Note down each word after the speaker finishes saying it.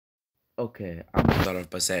Okay, I'm gonna start off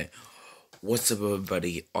by saying, what's up,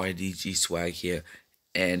 everybody? RDG Swag here,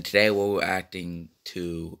 and today we're acting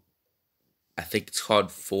to, I think it's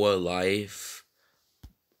called For Life.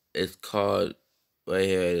 It's called right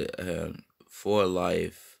here, For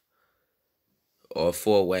Life or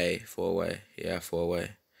Four Way, yeah, Four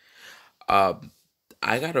Way. Um,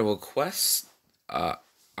 I got a request. Uh,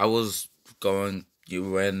 I was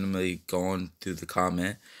randomly going through the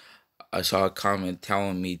comment. I saw a comment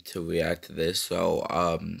telling me to react to this, so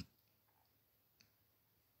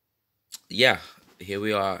yeah, here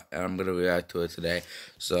we are, and I'm gonna react to it today.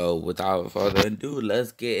 So, without further ado,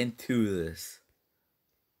 let's get into this.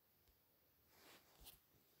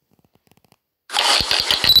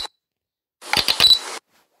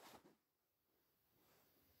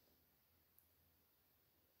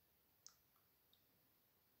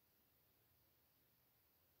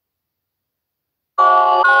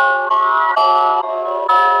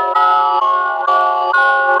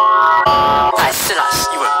 I still us.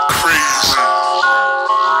 You were crazy.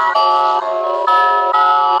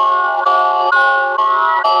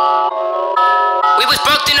 We was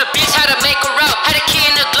broke in a bitch, how to make a route. Had a key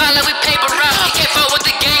in the glove like we paper route. You can't fuck with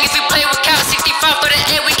the gang if you play with cow. 65 for the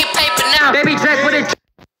air, we get paper now. Baby Jack with it.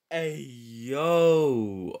 Hey,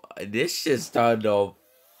 yo, this shit started off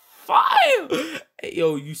fire. Hey,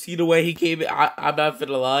 yo, you see the way he came in? I'm not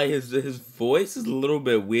gonna lie, his voice is a little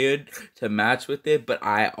bit weird to match with it, but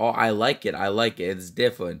I like it. I like it. It's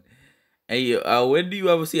different. Hey, when do you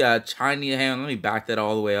ever see a Chinese? Hang on, let me back that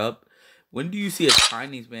all the way up. When do you see a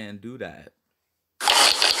Chinese man do that?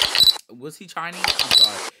 Was he Chinese? I'm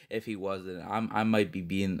sorry if he wasn't. I might be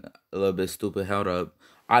being a little bit stupid. Held up.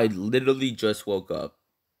 I literally just woke up.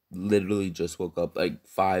 Literally just woke up like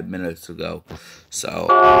 5 minutes ago. So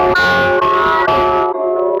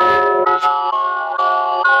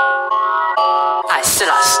I still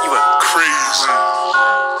us. You were crazy.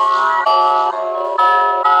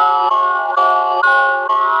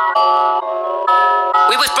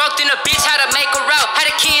 We was broke in a bitch, how to make a route.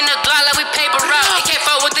 Had a key in the glove like we paper route. You can't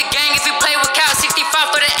fuck with the gang if you play with cow.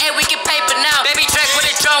 65 for the air, we get paper now. Baby Drake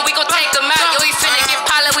with a drone, we gon' take him out. Yo, we finna get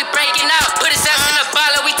pilot, we breaking out. Put his ass in a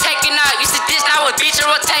bottle, we taking out. Used to dish now with bitch in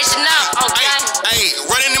rotation now. Okay. Hey,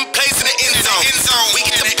 running them plays in the end zone. We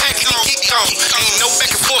get the pack and the kick on. Ain't no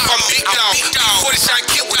back and forth, I'm big dog. 40 shot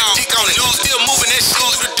kit with a dick on it. Still moving that shit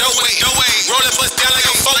through the doorway. Rollin' bust down like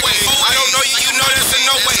a four-way. I don't know you, you know that's a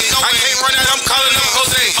no way. I can't run out, I'm calling them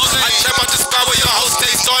Jose. I trap out the spot where your host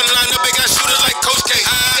stay. Starting line up, they got shooters like Coach K.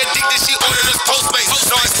 That dick that she ordered us Postmates.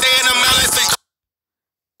 So I stay in the mouth like say.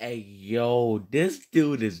 hey, yo, this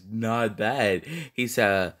dude is not bad. He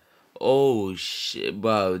said, "Oh shit,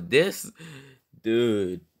 bro, this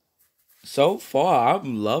dude." So far,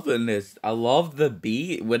 I'm loving this. I love the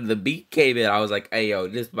beat. When the beat came in, I was like, "Hey, yo,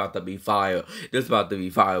 this about to be fire. This about to be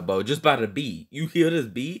fire, bro. Just about to beat. You hear this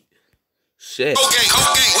beat? Shit." Okay,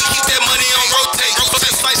 we keep that money on rotate.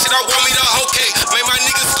 Just like shit, I want me to okay. Make my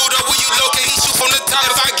niggas scoot up when you locate. He shoot from the top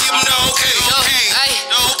if I give him the okay.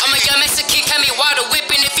 I'm a young Mexican, can me water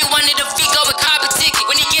whipping. If you wanted a fee, go with copy ticket.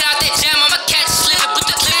 When he get out that jam, I'ma catch a slip. Put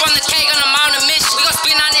the clip on the cake on the mountain mission. We gon'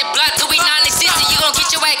 spin on that block till we non-existent. You gon' get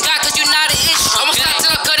your ass got cause you not an issue. I'ma stop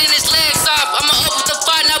till I'm cutting his legs off. I'ma up with the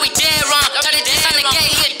fire, now we dead wrong. Try to diss on the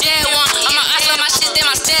gate, he a dead one. I'ma ice on my shit, then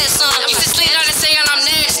my stepson. Used to sleep on and say I'm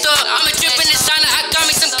next up. I'ma drip in the sauna, I got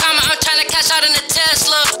me some karma. I'm tryna cash out in the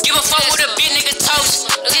Tesla. Give a fuck with a big nigga toast.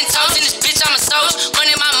 10 toes in this bitch, I'm a soul.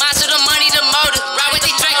 Money in my mind, so the money, the motive. Ride with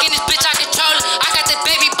they drink in this bitch, I control it. I got that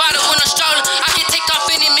baby bottle on a stroller. I can take off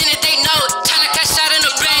any minute, they know it. Tryna cash out in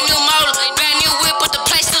a brand new motor. Brand new whip, but the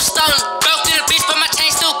place still stolen. Broke to the bitch, but my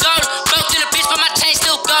chain still golden. Broke to the bitch, but my chain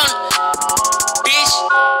still golden. Bitch.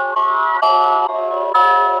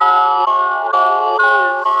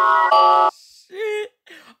 Shit.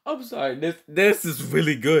 I'm sorry. This is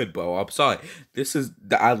really good, bro. I'm sorry.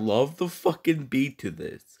 I love the fucking beat to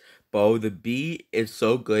this, bro. The beat is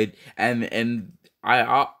so good, and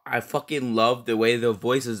I fucking love the way the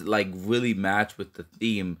voices like really match with the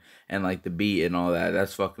theme and like the beat and all that.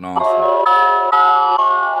 That's fucking awesome.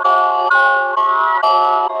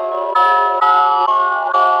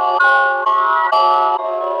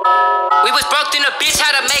 We was broke in a bitch,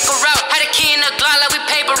 how to make a route. Had a key in the glove like we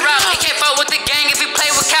paper route. You can't fuck with the gang if you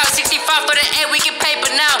play with cow. 65 for the air, we get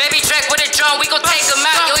paper now. Baby Drake with a drone, we gon' take him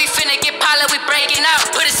out. Yo, we finna get pilot, we breaking out.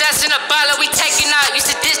 Put his ass in a bottle, we taking out. Used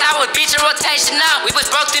to dish now with bitch in rotation now. We was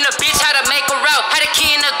broke in a bitch, how to make a route. Had a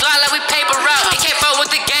key in the glove like we paper route. You can't fuck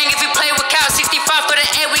with the gang if you play with cow. 65 for the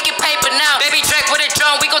air, we get paper now. Baby Drake with a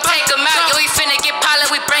drone, we gon' take him out. Yo, we finna get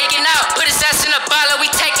pilot, we breaking out. Put his ass in a bottle, we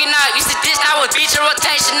taking out. Used to dish now with bitch in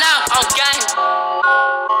rotation now. On game.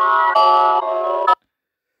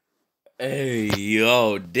 Hey,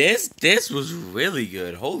 yo, this was really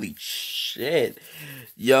good. Holy shit.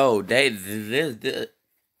 Yo, this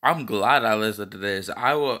I'm glad I listened to this.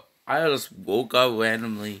 I just woke up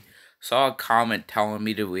randomly, saw a comment telling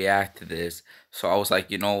me to react to this. So I was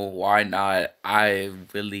like, you know, why not? I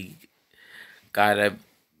really gotta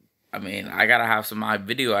I mean, I gotta have some my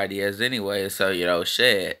video ideas anyway, so you know,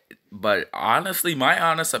 shit. But honestly, my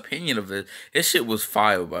honest opinion of it, this shit was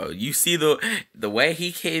fire, bro. You see the way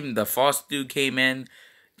he came, the Foster dude came in,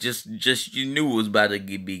 just you knew it was about to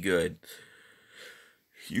be good.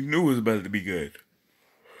 You knew it was about to be good.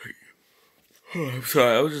 I'm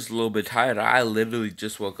sorry, I was just a little bit tired. I literally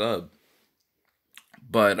just woke up.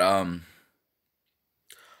 But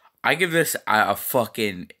I give this a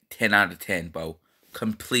fucking 10 out of 10, bro.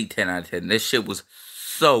 Complete 10 out of 10. This shit was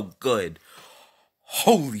so good.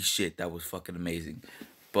 Holy shit, that was fucking amazing.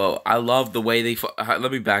 But I love the way they... Let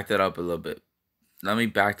me back that up a little bit. Let me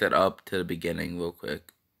back that up to the beginning real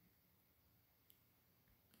quick.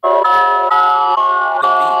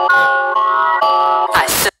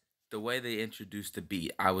 The way they introduced the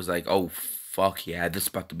beat, I was like, oh, fuck yeah, this is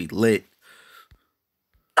about to be lit.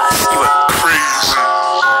 You went crazy.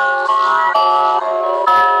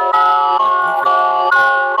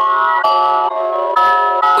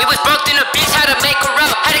 We was broke in the bitch, how to make a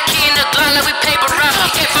route. Had a key in the glove, like we paper route. You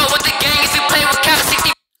can't fuck with the gang if you play with Cal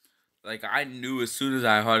 60. Like, I knew as soon as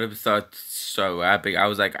I heard him start rapping, I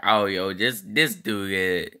was like, oh, yo, this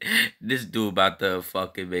dude about to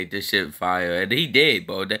fucking make this shit fire. And he did,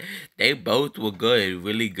 bro. They both were good,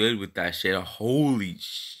 really good with that shit. Holy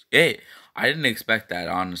shit. I didn't expect that,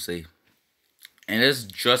 honestly. And this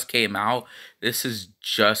just came out.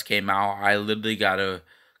 I literally got a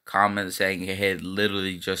comment saying it had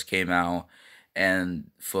literally just came out,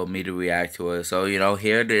 and for me to react to it. So, you know,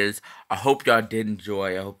 here it is. I hope y'all did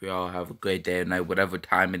enjoy. I hope y'all have a great day or night, whatever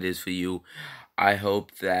time it is for you. I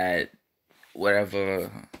hope that I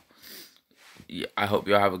hope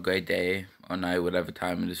y'all have a great day or night, whatever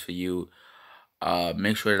time it is for you.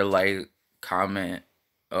 Make sure to like, comment,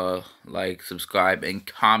 subscribe, and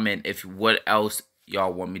comment if what else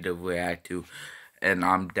y'all want me to react to, and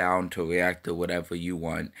I'm down to react to whatever you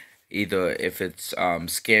want. Either if it's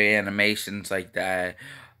scary animations like that,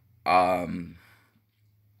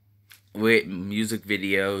 with music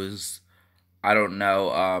videos, I don't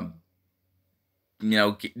know, you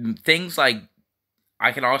know, things like,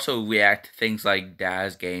 I can also react to things like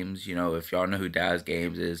Daz Games. You know, if y'all know who Daz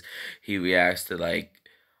Games is, he reacts to, like,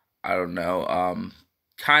 I don't know,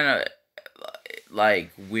 kind of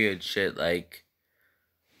like weird shit, like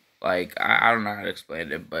I don't know how to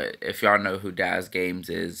explain it, but if y'all know who Daz Games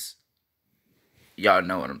is, y'all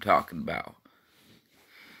know what I'm talking about.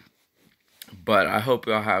 But I hope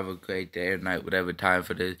y'all have a great day or night, whatever time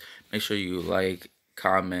for this. Make sure you like,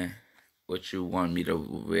 comment what you want me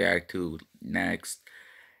to react to next,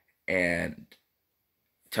 and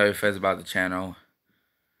tell your friends about the channel.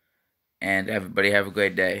 And everybody have a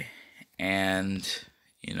great day. And,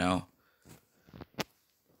 you know,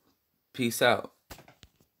 peace out.